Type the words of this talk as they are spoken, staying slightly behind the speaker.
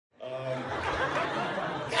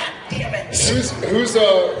Who's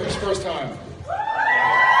first time?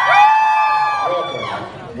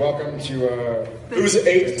 Welcome to who's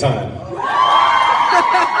eighth time?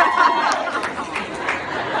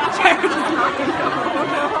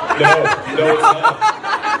 No, it's not.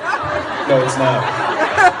 No, it's not.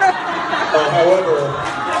 However,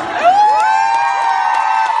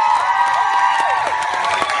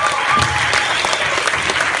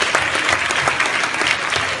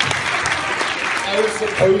 I was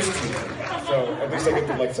supposed to. So at least I get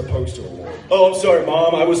the like supposed to award. oh, I'm sorry,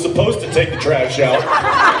 Mom. I was supposed to take the trash out.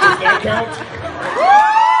 Does that count?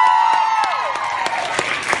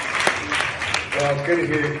 Well, it's good to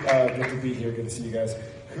hear. Good to be here. Good to see you guys.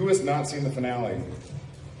 Who has not seen the finale?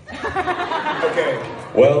 Okay.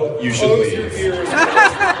 Well, you should Close leave. your ears.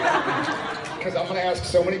 Because I'm going to ask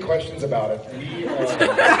so many questions about it. We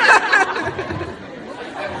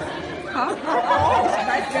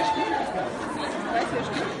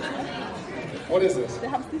What is this?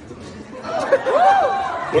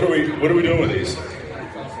 What are we doing with these?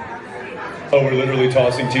 Oh, we're literally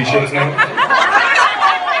tossing t-shirts now?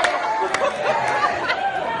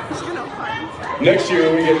 Next year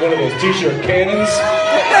we get one of those t-shirt cannons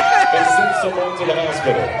and send someone to the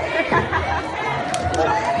hospital.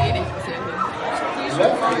 Is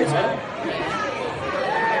that free, huh?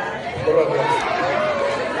 What about this?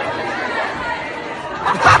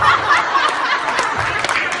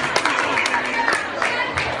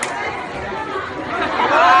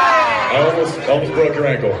 I almost broke your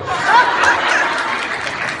ankle.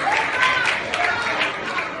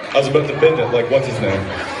 I was about to bend it, like what's his name?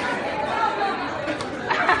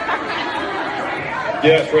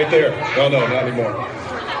 Yeah, it's right there. Oh no, not anymore.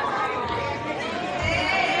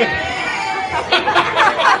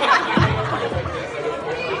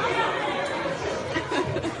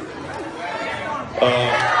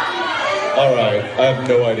 All right, I have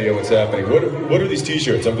no idea what's happening. What are these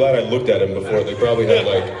t-shirts? I'm glad I looked at them before. They probably had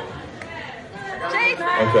like...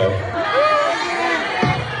 Okay.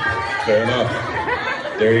 Fair enough.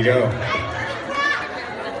 There you go.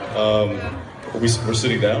 We're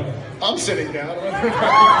sitting down? I'm sitting down.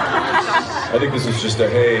 I think this is just a,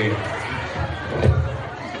 hey,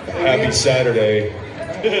 happy Saturday,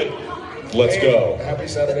 let's go. Happy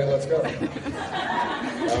Saturday, let's go.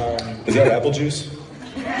 Is that apple juice?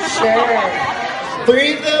 Sure.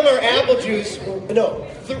 3 of them are apple juice. No,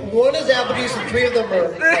 1 is apple juice and 3 of them are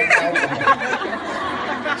like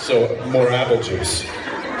alcohol. So, more apple juice.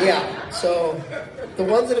 Yeah, so the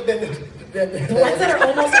ones that have been The ones that are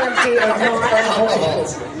almost empty are not alcohol.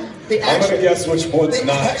 I'm gonna guess which one's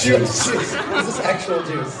not juice. This is actual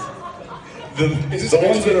juice. The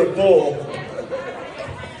ones that are full.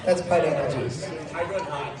 That's pineapple juice.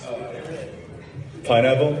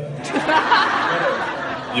 Pineapple?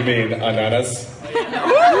 You mean ananas?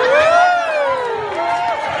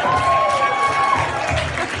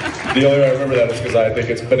 The only way I remember that is because I think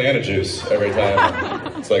it's banana juice every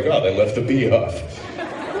time. It's like, oh, they left the B off.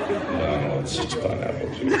 No, it's just pineapple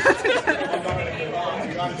juice.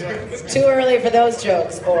 It's too early for those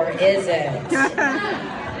jokes, or is it?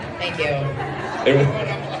 Thank you.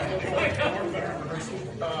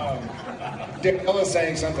 Daniela's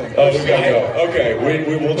saying something. Oh, we gotta go. Okay,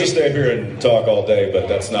 we'll just stay here and talk all day, but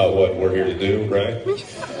that's not what we're here to do, right?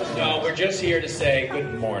 No, we're just here to say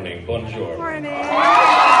good morning. Bonjour. Morning.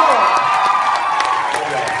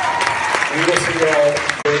 We will see you all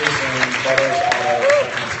and butters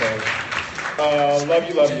on stage.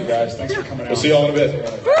 Love you guys. Thanks for coming out. We'll see y'all in a bit.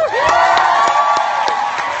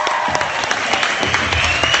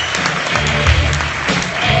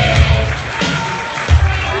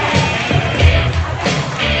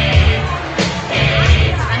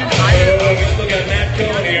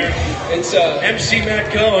 It's MC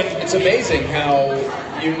Matt Cohen. It's amazing how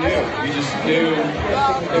you knew. You just knew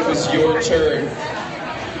it was your turn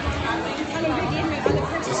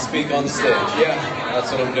to speak on the stage. Yeah,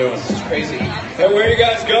 that's what I'm doing. It's crazy. Hey, where are you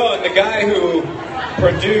guys going? The guy who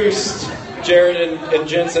produced Jared and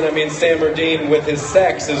Jensen, I mean Sam Merdine, with his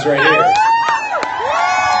sex is right here.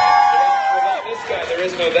 Without this guy, there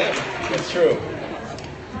is no them. That's true.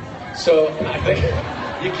 So I think...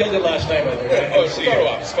 You killed it last night, by the way. Oh, photo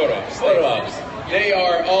ops. They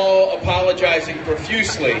are all apologizing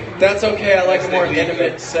profusely. That's okay. I like a more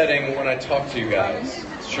intimate setting when I talk to you guys.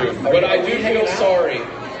 It's true. But I do feel sorry.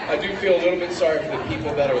 I do feel a little bit sorry for the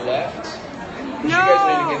people that are left. You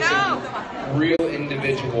guys need to get some real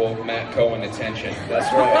individual Matt Cohen attention.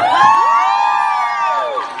 That's right.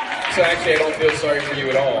 So actually, I don't feel sorry for you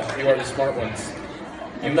at all. You are the smart ones.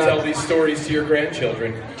 You tell these stories to your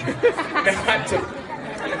grandchildren.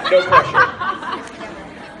 No pressure.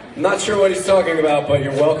 I'm not sure what he's talking about, but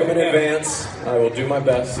you're welcome in advance. I will do my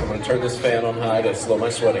best. I'm going to turn this fan on high to slow my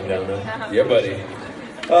sweating down there. Yeah, buddy.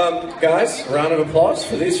 Guys, a round of applause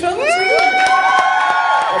for these fellas.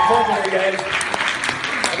 Have fun here, guys.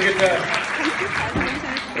 Have a good time.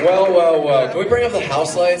 Well. Can we bring up the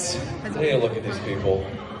house lights? I need to look at these people.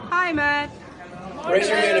 Hi, Matt. Raise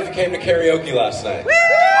your hand if you came to karaoke last night.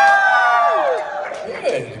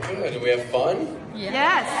 Good. Did we have fun?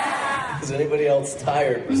 Yes. Is anybody else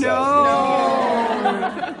tired? No.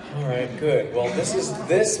 All right, good. Well,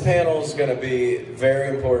 this panel is going to be very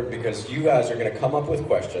important because you guys are going to come up with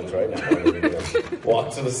questions right now. You're going to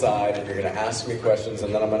walk to the side and you're going to ask me questions,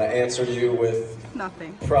 and then I'm going to answer you with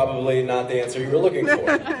Nothing. probably not the answer you were looking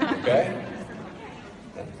for. Okay?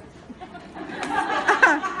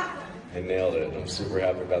 I nailed it. I'm super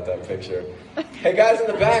happy about that picture. Hey guys in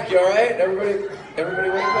the back, you all right? Everybody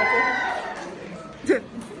waiting back there?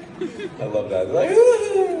 I love that. Like,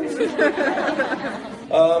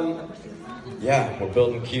 yeah, we're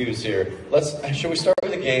building cues here. Should we start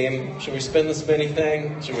with a game? Should we spin the spinny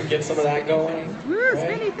thing? Should we get some of that going? Woo,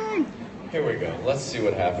 spinny thing. Here we go. Let's see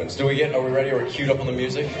what happens. Are we ready? Are we queued up on the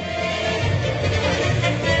music?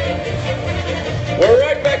 We're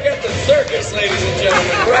right back at the circus, ladies and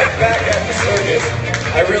gentlemen. Right back at the circus.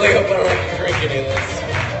 I really hope I don't have to drink any of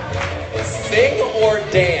this. Sing or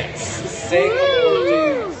dance? Sing or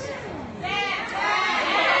dance?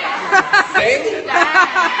 Sing?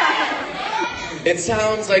 It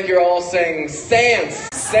sounds like you're all saying Sans.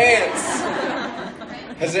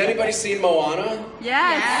 Has anybody seen Moana?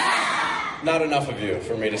 Yes. Not enough of you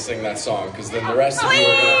for me to sing that song, because then the rest of you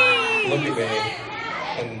are going to look at me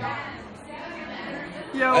and...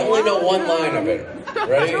 I only know one line of it.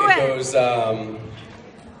 Ready? It goes,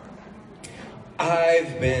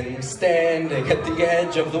 I've been standing at the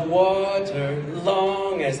edge of the water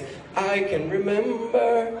long as I can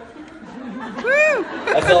remember. Woo!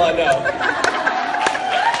 That's all I know.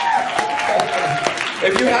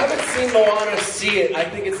 If you haven't seen Moana, see it. I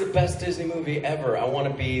think it's the best Disney movie ever. I want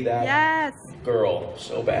to be that girl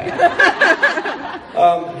so bad.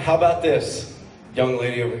 How about this? Young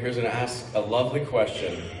lady over here is going to ask a lovely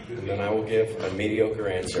question, and then I will give a mediocre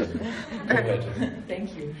answer. Go ahead.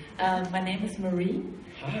 Thank you. My name is Marie.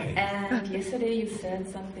 Hi. And yesterday you said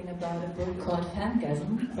something about a book called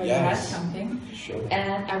Fangasm, or you Yes. write something. Sure.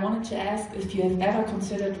 And I wanted to ask if you have ever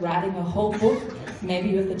considered writing a whole book,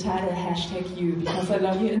 maybe with the title #you, because I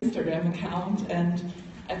love your Instagram account, and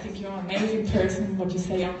I think you're an amazing person, what you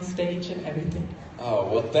say on the stage and everything. Oh,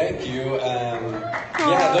 well, thank you.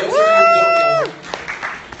 Yeah, those of you who don't know,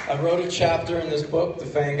 I wrote a chapter in this book, the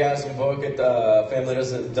Fangasm book, at Family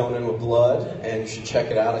Don't End With Blood, and you should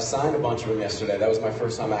check it out. I signed a bunch of them yesterday. That was my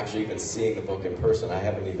first time actually even seeing the book in person. I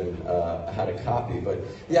haven't even had a copy, but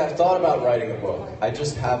yeah, I've thought about writing a book. I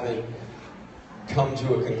just haven't come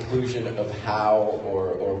to a conclusion of how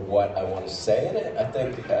or what I want to say in it. I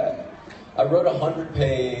think I wrote a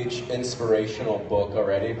 100-page inspirational book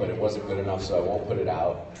already, but it wasn't good enough, so I won't put it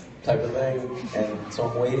out, type of thing. And so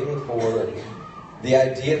I'm waiting for the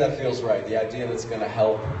idea that feels right, the idea that's going to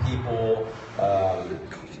help people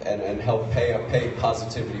and help pay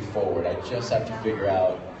positivity forward. I just have to figure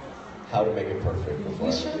out how to make it perfect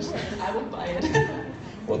before I will buy it.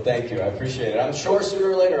 Well, thank you. I appreciate it. I'm sure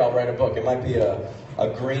sooner or later I'll write a book. It might be a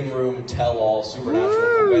green room tell-all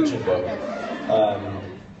supernatural convention book.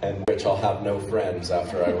 And which I'll have no friends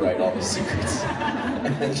after I write all the secrets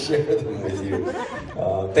and share them with you.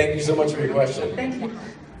 Thank you so much for your question. Thank you.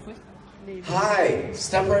 Hi,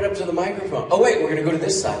 step right up to the microphone. Oh wait, we're gonna go to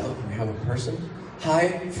this side. Look, we have a person.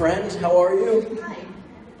 Hi, friend, how are you? Hi,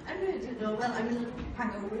 I'm ready to go. Well, I'm a little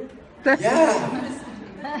hungover. Yeah.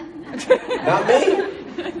 Not me?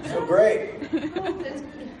 I feel great.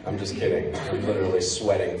 I'm just kidding. I'm literally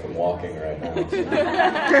sweating from walking right now.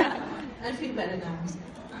 I feel better now.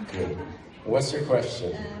 Good. What's your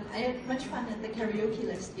question? I had much fun at the karaoke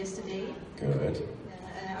list yesterday. Good.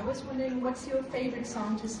 I was wondering, what's your favorite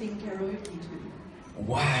song to sing karaoke to?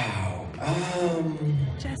 Wow.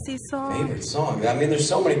 Jesse's song. Favorite song? I mean, there's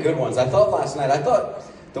so many good ones. I thought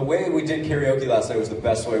the way we did karaoke last night was the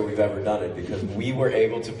best way we've ever done it, because we were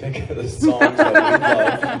able to pick the songs that we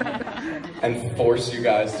love and force you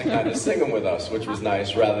guys to kind of sing them with us, which was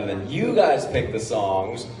nice, rather than you guys pick the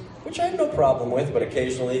songs, which I have no problem with, but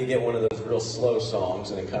occasionally you get one of those real slow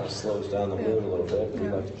songs and it kind of slows down the mood a little bit. We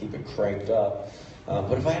like to keep it cranked up.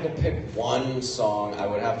 But if I had to pick one song, I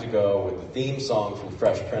would have to go with the theme song from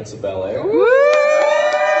Fresh Prince of Bel-Air.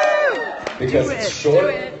 Because it's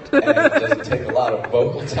short and it doesn't take a lot of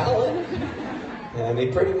vocal talent. And he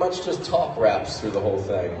pretty much just talk raps through the whole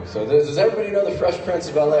thing. So does everybody know the Fresh Prince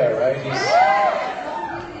of Bel-Air, right?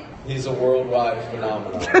 He's a worldwide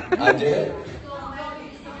phenomenon. I did it.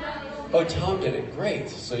 Oh, Tom did it. Great.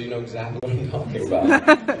 So you know exactly what I'm talking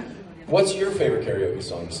about. What's your favorite karaoke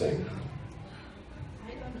song to sing?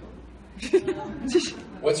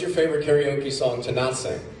 What's your favorite karaoke song to not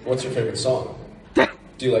sing? What's your favorite song? Do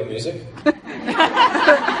you like music?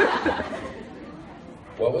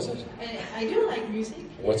 What was it? I do like music.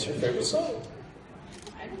 What's your favorite song?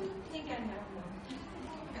 I don't think I have one.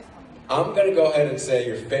 I'm going to go ahead and say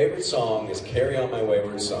your favorite song is Carry On My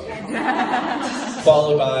Wayward Son,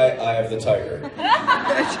 followed by Eye of the Tiger.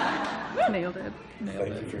 Nailed it.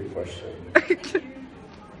 Thank you for your question.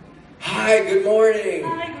 Hi, good morning.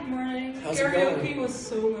 Hi, good morning. How's it going? Karaoke was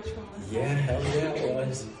so much fun. Yeah, hell yeah, it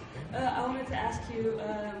was. I wanted to ask you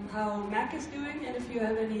how Mac is doing and if you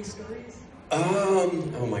have any stories.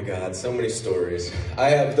 Oh my God, so many stories. I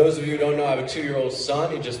have, those of you who don't know, I have a 2-year-old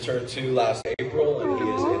son. He just turned 2 last April, and he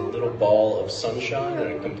is a little ball of sunshine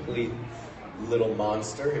and a complete little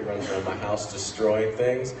monster. He runs around my house destroying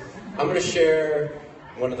things. I'm going to share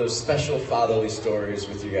one of those special fatherly stories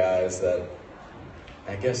with you guys that,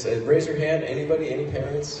 I guess, raise your hand, anybody, any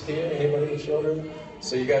parents here, anybody with children?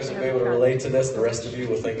 So you guys will be able to relate to this. The rest of you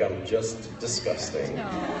will think I'm just disgusting.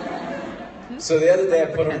 So the other day I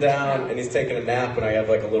put him down and he's taking a nap, and I have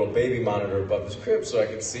like a little baby monitor above his crib so I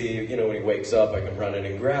can see, you know, when he wakes up I can run in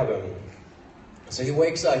and grab him. So he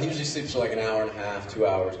wakes up, he usually sleeps for like an hour and a half, 2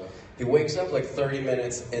 hours. He wakes up like 30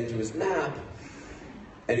 minutes into his nap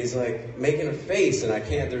and he's like making a face, and I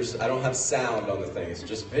don't have sound on the thing, it's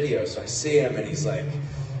just video. So I see him and he's like,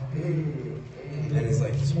 and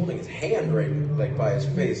he's holding his hand right like by his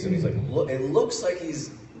face, and he's like, it looks like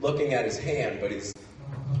he's looking at his hand, but he's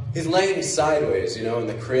laying sideways, you know, in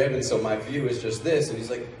the crib, and so my view is just this, and he's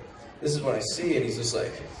like, this is what I see, and he's just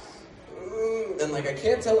like, and like I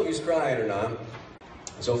can't tell if he's crying or not.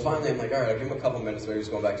 So finally I'm like, all right, I'll give him a couple minutes, maybe he's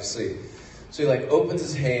going back to sleep. So he like opens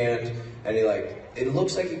his hand, and he like, it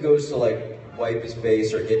looks like he goes to like wipe his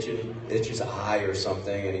face or itch his eye or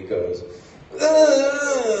something, and he goes, I'm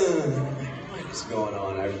like, what is going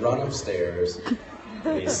on? I run upstairs.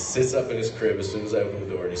 And he sits up in his crib as soon as I open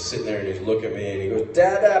the door, and he's sitting there and he's looking at me and he goes,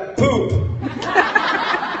 Dada, poop!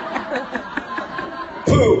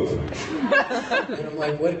 Poop! And I'm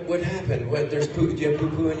like, what happened? There's poop? Did you have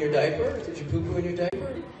poo-poo in your diaper? Did you poo-poo in your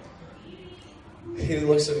diaper? He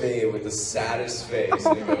looks at me with the saddest face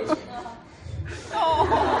and he goes,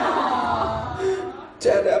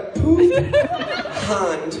 Dada, poop!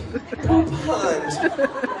 Hand! Poop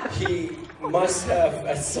hand! He must have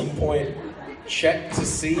at some point checked to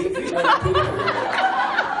see if he had poop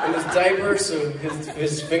in his diaper, so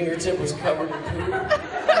his fingertip was covered in poop.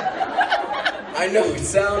 I know it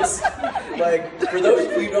sounds like, for those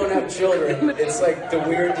of you who don't have children, it's like the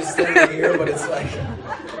weirdest thing to hear, but it's like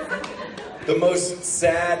the most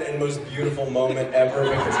sad and most beautiful moment ever,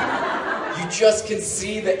 because you just can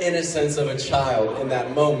see the innocence of a child in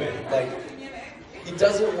that moment. Like, he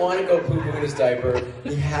doesn't want to go poo-poo in his diaper.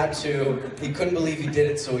 He had to. He couldn't believe he did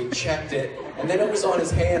it, so he checked it. And then it was on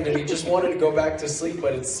his hand, and he just wanted to go back to sleep,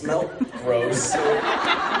 but it smelled gross. So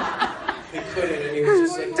he couldn't, and he was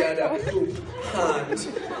just like, Dada, poop, hand,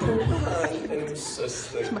 poop, hand. And it was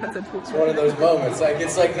just like, it's one of those moments. Like,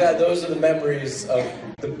 it's like that. Those are the memories of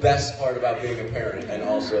the best part about being a parent, and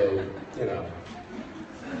also, you know,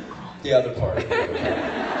 the other part of being a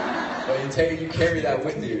parent. But you carry that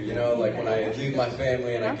with you, you know, like when I leave my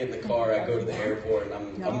family and I get in the car, I go to the airport, and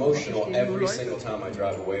I'm emotional every single time I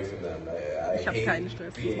drive away from them. I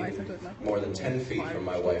hate being more than 10 feet from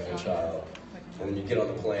my wife and child. And then you get on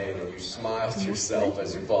the plane and you smile to yourself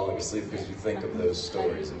as you're falling asleep because you think of those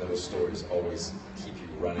stories, and those stories always keep you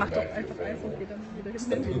running back to your family. It's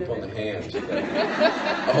the poop on the hand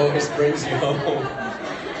that always brings you home.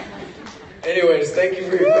 Anyways, thank you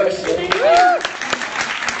for your question.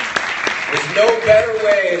 There's no better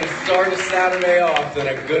way to start a Saturday off than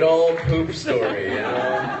a good old poop story, you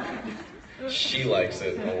know? She likes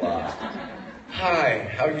it a lot. Hi,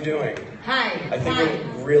 how are you doing? Hi, I think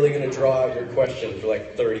I'm really going to draw out your question for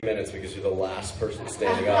like 30 minutes because you're the last person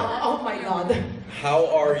standing up. Oh my God. How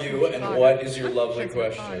are you, and what is your lovely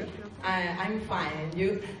question? I'm fine, and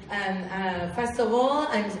you? And first of all,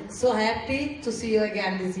 I'm so happy to see you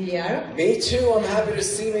again this year. Me too, I'm happy to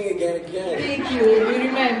see me again. Thank you, you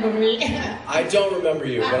remember me. I don't remember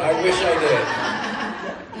you, but I wish I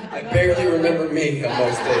did. I barely remember me on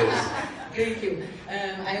most days. Thank you.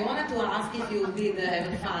 I wanted to ask if you did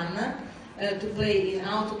have fun to play in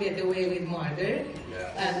How to Get Away with Murder,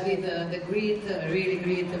 with the great, really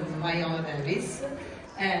great Viola Davis.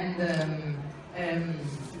 And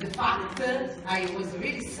the fact I was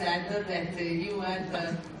really sad that you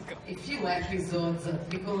had a few episodes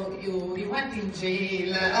because you went in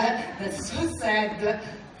jail. That's so sad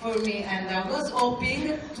for me, and I was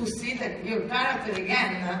hoping to see your character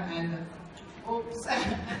again. And oops.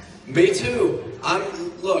 Me too.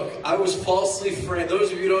 Look, I was falsely framed.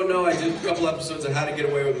 Those of you who don't know, I did a couple episodes of How to Get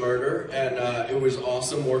Away with Murder, and it was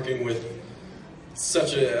awesome working with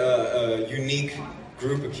such a unique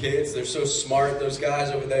group of kids. They're so smart, those guys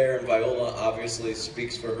over there, and Viola obviously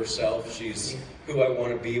speaks for herself. She's who I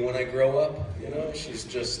want to be when I grow up, you know? She's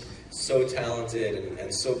just so talented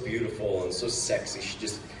and so beautiful and so sexy.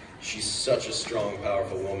 She's such a strong,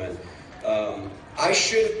 powerful woman. I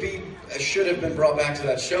should have been brought back to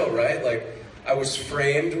that show, right? Like, I was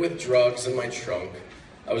framed with drugs in my trunk.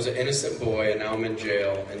 I was an innocent boy, and now I'm in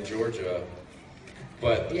jail in Georgia.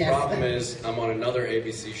 But the problem is, I'm on another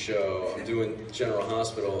ABC show. I'm doing General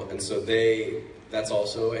Hospital, and so that's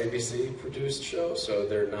also an ABC produced show, so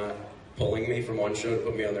they're not pulling me from one show to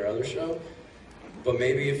put me on their other show. But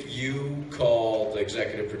maybe if you call the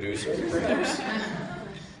executive producer, perhaps,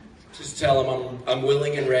 just tell them I'm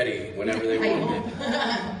willing and ready whenever they want me.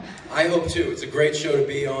 I hope too. It's a great show to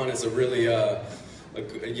be on. It's a really a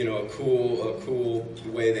cool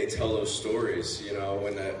way they tell those stories. You know,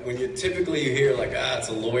 when you typically hear like it's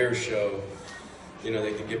a lawyer show, you know,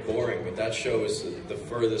 they can get boring. But that show is the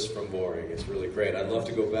furthest from boring. It's really great. I'd love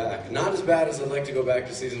to go back. Not as bad as I'd like to go back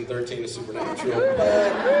to season 13 of Supernatural,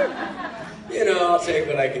 but you know, I'll take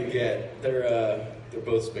what I can get. They're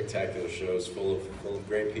both spectacular shows, full of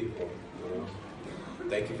great people. You know?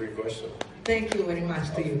 Thank you for your question. Thank you very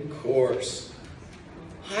much to you. Of course.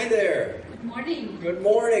 Hi there. Good morning. Good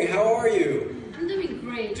morning. How are you? I'm doing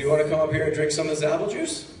great. Do you want to come up here and drink some of this apple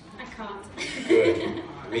juice? I can't. Good.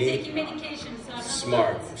 I'm taking medication, so I'm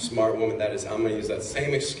Smart woman. That is. I'm going to use that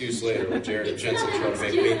same excuse later when Jared and Jensen try to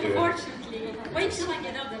make me do it. Unfortunately, wait till I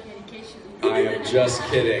get off that medication. I am just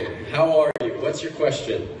kidding. How are you? What's your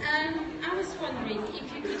question? I was wondering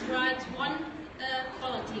if you could write one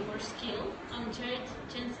quality or skill on Jared,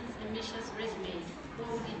 Jensen's, and Misha's resumes.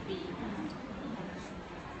 What would it be?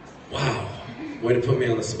 Wow, way to put me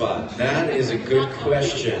on the spot. That is a good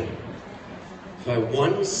question. If I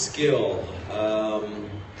one skill,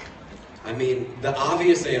 I mean, the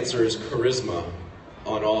obvious answer is charisma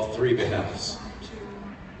on all three behalves.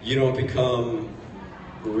 You don't become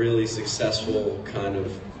really successful kind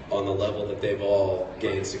of on the level that they've all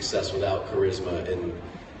gained success without charisma in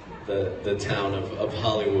the town of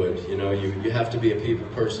Hollywood. You know, you have to be a people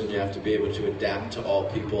person, you have to be able to adapt to all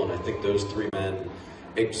people, and I think those three men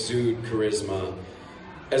exude charisma,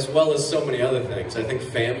 as well as so many other things. I think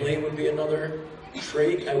family would be another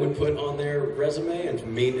trait I would put on their resume, and to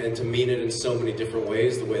mean it in so many different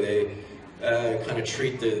ways, the way they kind of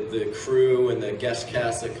treat the crew and the guest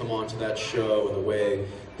cast that come onto that show, and the way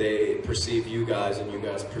they perceive you guys and you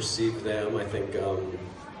guys perceive them. I think,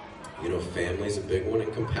 you know, family's a big one,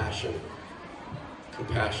 and compassion.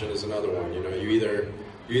 Compassion is another one. You know, you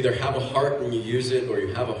either have a heart and you use it, or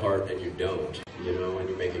you have a heart and you don't, you know, and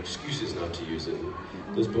you make excuses not to use it. And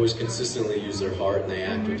those boys consistently use their heart, and they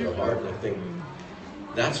act with their heart, and I think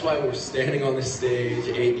that's why we're standing on this stage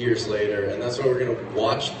 8 years later, and that's why we're going to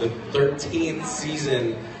watch the 13th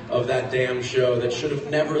season of that damn show that should have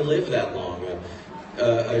never lived that long.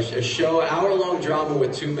 A show, hour-long drama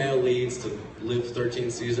with 2 male leads to live 13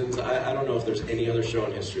 seasons. I don't know if there's any other show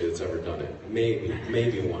in history that's ever done it.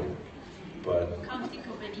 Maybe one. But Can't think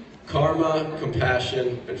of any. Karma,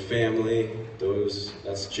 compassion, and family,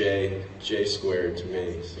 that's J squared to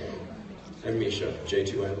me. So. And Misha,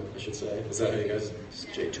 J2M, I should say. Is that how you guys? It's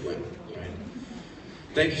J2M, right?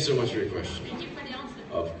 Thank you so much for your question. Thank you for the answer.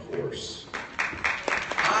 Of course.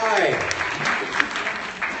 Hi.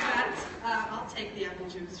 I'll take the apple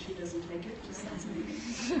juice. She doesn't take it. Just that's me.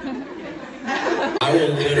 I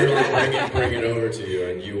will literally bring it over to you,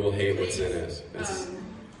 and you will hate what's in it.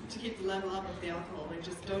 To keep the level up of the alcohol, like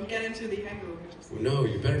just don't get into the hangover. No,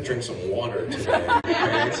 you better drink some water today.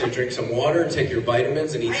 Okay? So drink some water, take your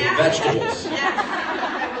vitamins, and eat some vegetables. Yes,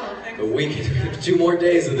 I will. A week, 2 more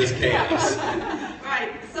days of this chaos.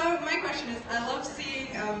 Right, so my question is, I love seeing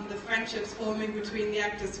the friendships forming between the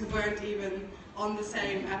actors who weren't even on the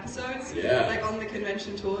same episodes, like on the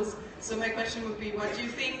convention tours. So my question would be, what do you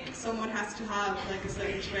think someone has to have, like a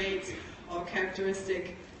certain trait or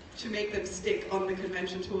characteristic to make them stick on the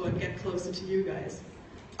convention tour and get closer to you guys?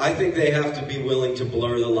 I think they have to be willing to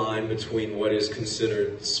blur the line between what is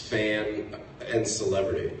considered fan and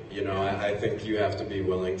celebrity. You know, I think you have to be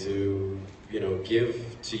willing to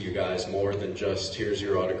give to you guys more than just here's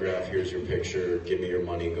your autograph, here's your picture, give me your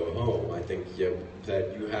money, go home. I think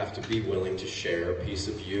that you have to be willing to share a piece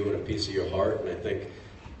of you and a piece of your heart, and I think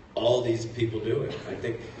all these people do it. I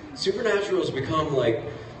think Supernatural has become like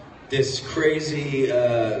this crazy,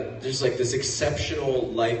 just like this exceptional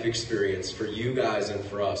life experience for you guys and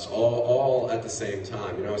for us, all at the same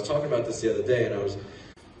time. I was talking about this the other day, and I was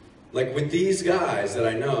like, with these guys that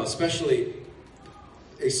I know, especially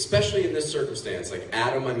in this circumstance, like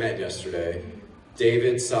Adam I met yesterday,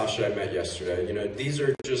 David, Sasha I met yesterday, these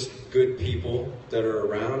are just good people that are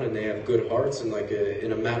around and they have good hearts, and like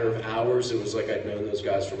in a matter of hours, it was like I'd known those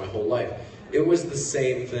guys for my whole life. It was the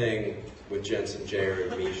same thing with Jensen,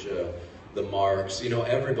 Jared, Misha, the Marks,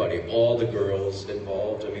 everybody, all the girls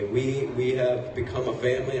involved. I mean, we have become a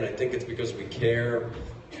family, and I think it's because we care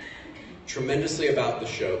tremendously about the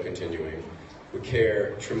show continuing. We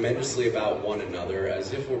care tremendously about one another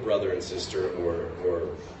as if we're brother and sister or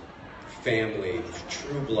family,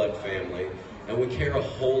 true blood family. And we care a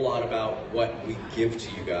whole lot about what we give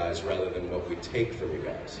to you guys rather than what we take from you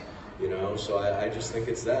guys. So I just think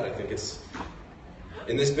it's that. I think it's,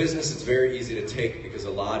 in this business, it's very easy to take because a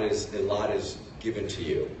lot is given to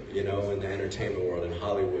you, in the entertainment world, in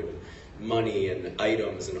Hollywood, money and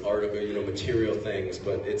items and art, material things,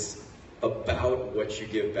 but it's about what you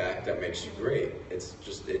give back that makes you great. It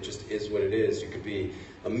just is what it is. You could be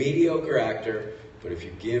a mediocre actor, but if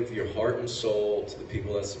you give your heart and soul to the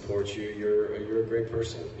people that support you, you're a great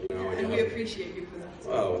person. And we appreciate you for that.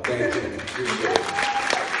 Oh, thank you. Appreciate it.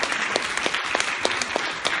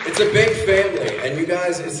 It's a big family, and you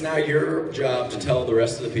guys, it's now your job to tell the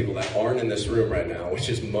rest of the people that aren't in this room right now, which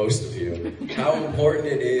is most of you, how important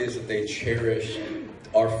it is that they cherish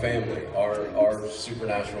our family, our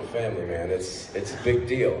Supernatural family, man. It's a big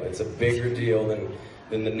deal. It's a bigger deal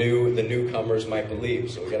than the newcomers might believe.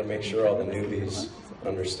 So we got to make sure all the newbies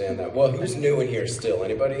understand that. Well, who's new in here still?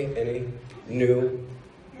 Anybody? Any new?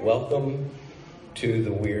 Welcome to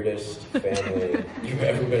the weirdest family you've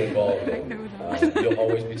ever been involved in. You'll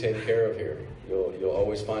always be taken care of here. You'll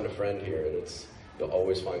always find a friend here, and you'll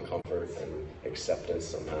always find comfort and acceptance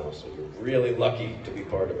somehow. So you're really lucky to be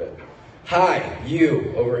part of it. Hi,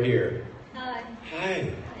 you over here. Hi.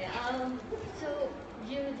 Hi. So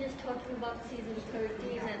you were just talking about season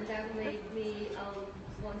 13, and that made me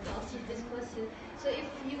want to ask you this question. So if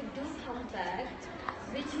you do come back,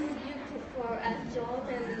 which would you prefer, as John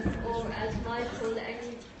or as Michael?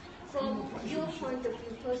 And from your point of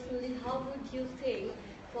view personally, how would you think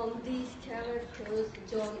from these characters,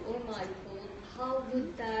 John or Michael, how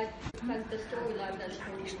would that affect the storyline that's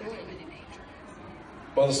going?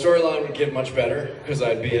 Well, the storyline would get much better because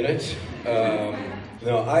I'd be in it.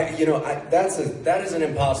 That is an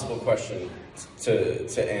impossible question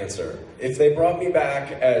to answer. If they brought me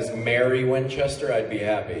back as Mary Winchester, I'd be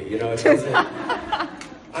happy. It doesn't.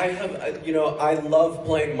 I love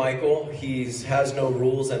playing Michael. He has no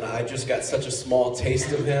rules, and I just got such a small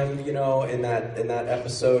taste of him, in that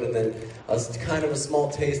episode, and then kind of a small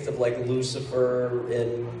taste of like Lucifer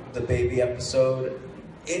in the baby episode.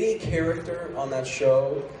 Any character on that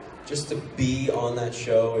show, just to be on that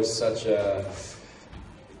show is such a,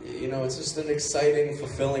 it's just an exciting,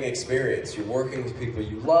 fulfilling experience. You're working with people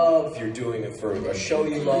you love, you're doing it for a show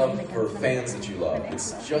you love, for fans that you love.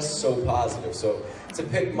 It's just so positive. So to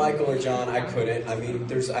pick Michael or John, I couldn't. I mean,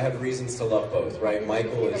 I have reasons to love both, right?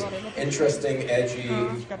 Michael is interesting, edgy,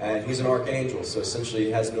 and he's an archangel, so essentially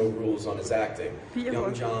he has no rules on his acting.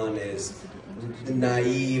 Young John is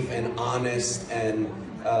naive and honest, and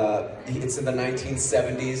it's in the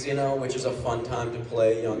 1970s, which is a fun time to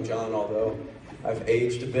play young John, although I've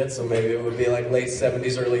aged a bit, so maybe it would be like late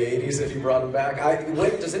 70s, early 80s if you brought him back.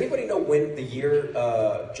 Does anybody know when the year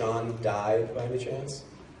John died, by any chance?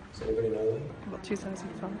 Does anybody know that? About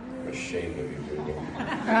 2005. I'm ashamed of you, Google.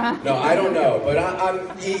 No, I don't know, but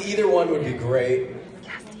either one would be great.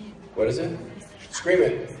 What is it? Scream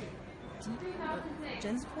it.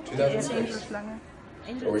 2006.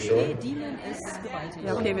 Are we sure?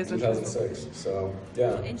 Ja, okay, wir sind 2006. So,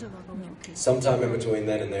 yeah. Sometime in between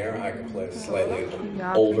then and there, I could play a slightly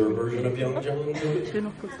older version of Young John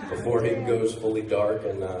before he goes fully dark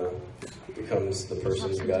and becomes the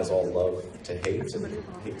person you guys all love to hate and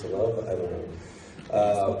hate to love. I don't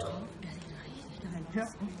know.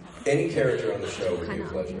 Any character on the show would be a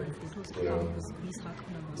pleasure.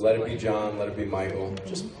 Let it be John, let it be Michael.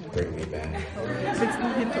 Just bring me back.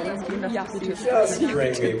 Just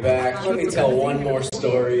bring me back. Let me tell one more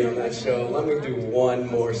story on that show. Let me do one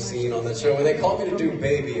more scene on that show. When they called me to do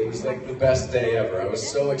Baby, it was like the best day ever. I was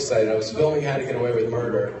so excited. I was filming How to Get Away with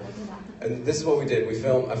Murder. And this is what we did.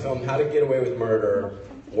 I filmed How to Get Away with Murder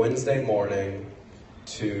Wednesday morning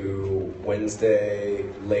to Wednesday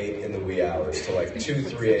late in the wee hours, to like 2,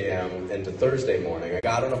 3 a.m. into Thursday morning. I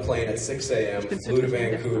got on a plane at 6 a.m., flew to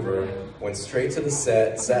Vancouver, went straight to the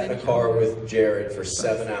set, sat in a car with Jared for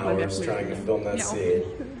 7 hours trying to film that scene,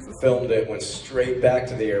 filmed it, went straight back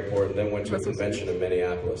to the airport, and then went to a convention in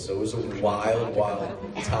Minneapolis. So it was a wild,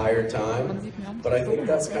 tired time, but I think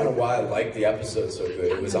that's kind of why I liked the episode so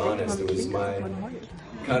good. It was honest. It was my,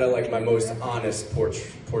 kind of like my most honest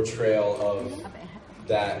portrayal of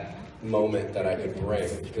that moment that I could bring.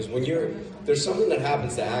 Because when there's something that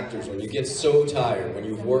happens to actors when you get so tired, when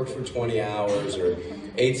you've worked for 20 hours or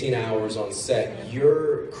 18 hours on set,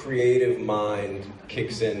 your creative mind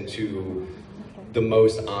kicks into the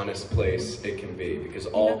most honest place it can be. Because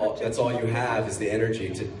that's all you have is the energy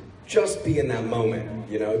to just be in that moment,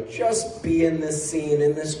 you know? Just be in this scene,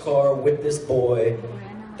 in this car, with this boy.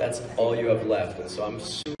 That's all you have left. And so I'm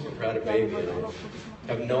super proud of Baby.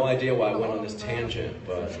 I have no idea why I went on this tangent,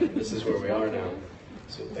 but this is where we are now.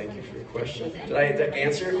 So thank you for your question. Did I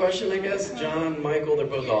answer your question, I guess? John, Michael, they're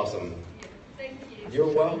both awesome. Thank you.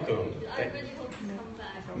 You're welcome. I really hope to come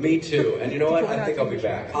back. Me too. And you know what? I think I'll be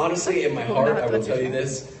back. Honestly, in my heart, I will tell you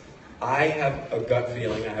this. I have a gut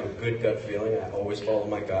feeling, I have a good gut feeling, I always follow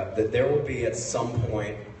my gut, that there will be at some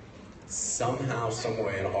point, somehow,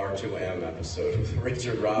 someway, an R2M episode with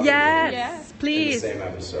Richard Robinson. Yes, please. In the same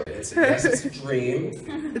episode. It's a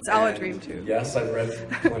dream. It's our dream too. Yes, I've read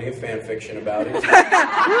plenty of fan fiction about it.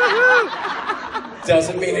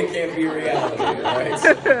 Doesn't mean it can't be reality, right?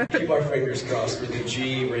 So keep our fingers crossed for the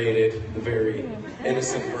G-rated, the very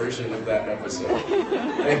innocent version of that episode.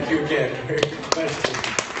 Thank you again for your question.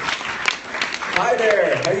 Hi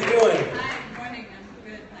there, how you doing? Hi, good morning. I'm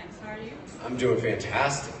good, thanks. How are you? I'm doing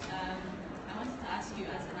fantastic. I wanted to ask you,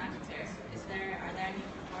 as an actor, are there any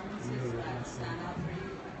performances that stand out for you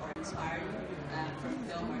or inspire you from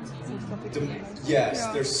film or TV? Yes,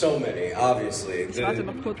 there's so many, obviously.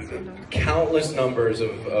 Countless numbers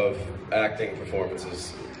of acting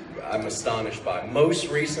performances I'm astonished by. Most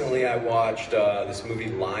recently, I watched this movie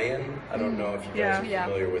Lion. I don't know if you guys are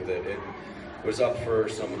familiar with it. It was up for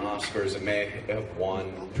some Oscars. It may have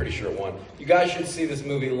won. I'm pretty sure it won. You guys should see this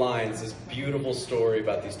movie Lion. It's this beautiful story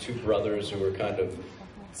about these two brothers who were kind of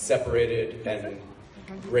separated and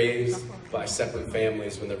raised by separate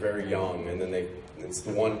families when they're very young, and then it's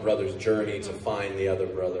the one brother's journey to find the other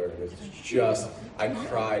brother. And it's just, I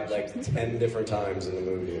cried like 10 different times in the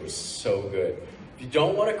movie. It was so good. If you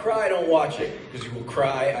don't want to cry, don't watch it, because you will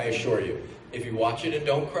cry, I assure you. If you watch it and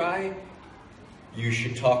don't cry, you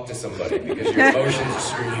should talk to somebody, because your emotions are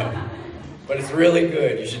screwed up. But it's really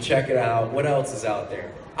good. You should check it out. What else is out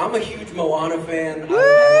there? I'm a huge Moana fan. I'm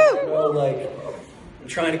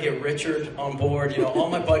trying to get Richard on board. You know, all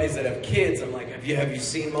my buddies that have kids, I'm like, have you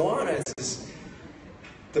seen Moana? It's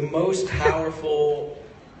the most powerful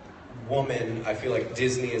woman I feel like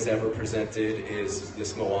Disney has ever presented is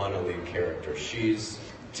this Moana lead character. She's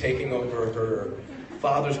taking over her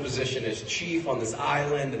father's position as chief on this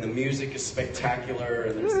island, and the music is spectacular,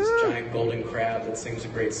 and there's this giant golden crab that sings a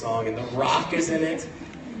great song, and The Rock is in it.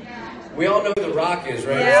 We all know who The Rock is,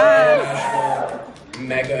 right? Yeah. International,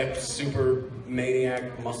 mega, super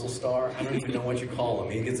maniac muscle star. I don't even know what you call him.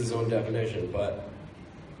 He gets his own definition, but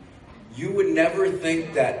you would never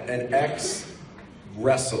think that an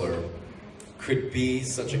ex-wrestler could be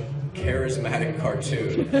such a charismatic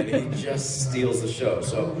cartoon, and he just steals the show.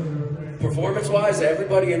 So performance-wise,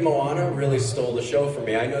 everybody in Moana really stole the show for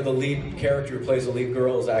me. I know the lead character who plays the lead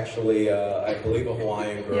girl is actually, I believe, a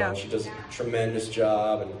Hawaiian girl. And she does a tremendous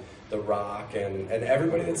job, and The Rock, and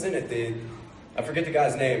everybody that's in it. I forget the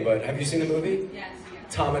guy's name, but have you seen the movie? Yes.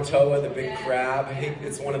 Tamatoa, the big crab.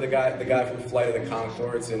 It's one of the guy from Flight of the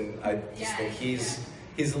Conchords, and I just think he's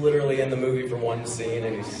literally in the movie for one scene,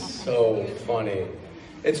 and he's so funny.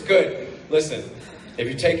 It's good. Listen, if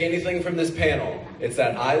you take anything from this panel, it's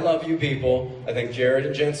that I love you people. I think Jared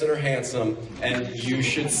and Jensen are handsome, and you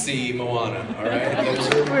should see Moana, all right? Those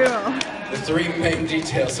are the three main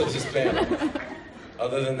details of this panel.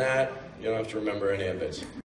 Other than that, you don't have to remember any of it.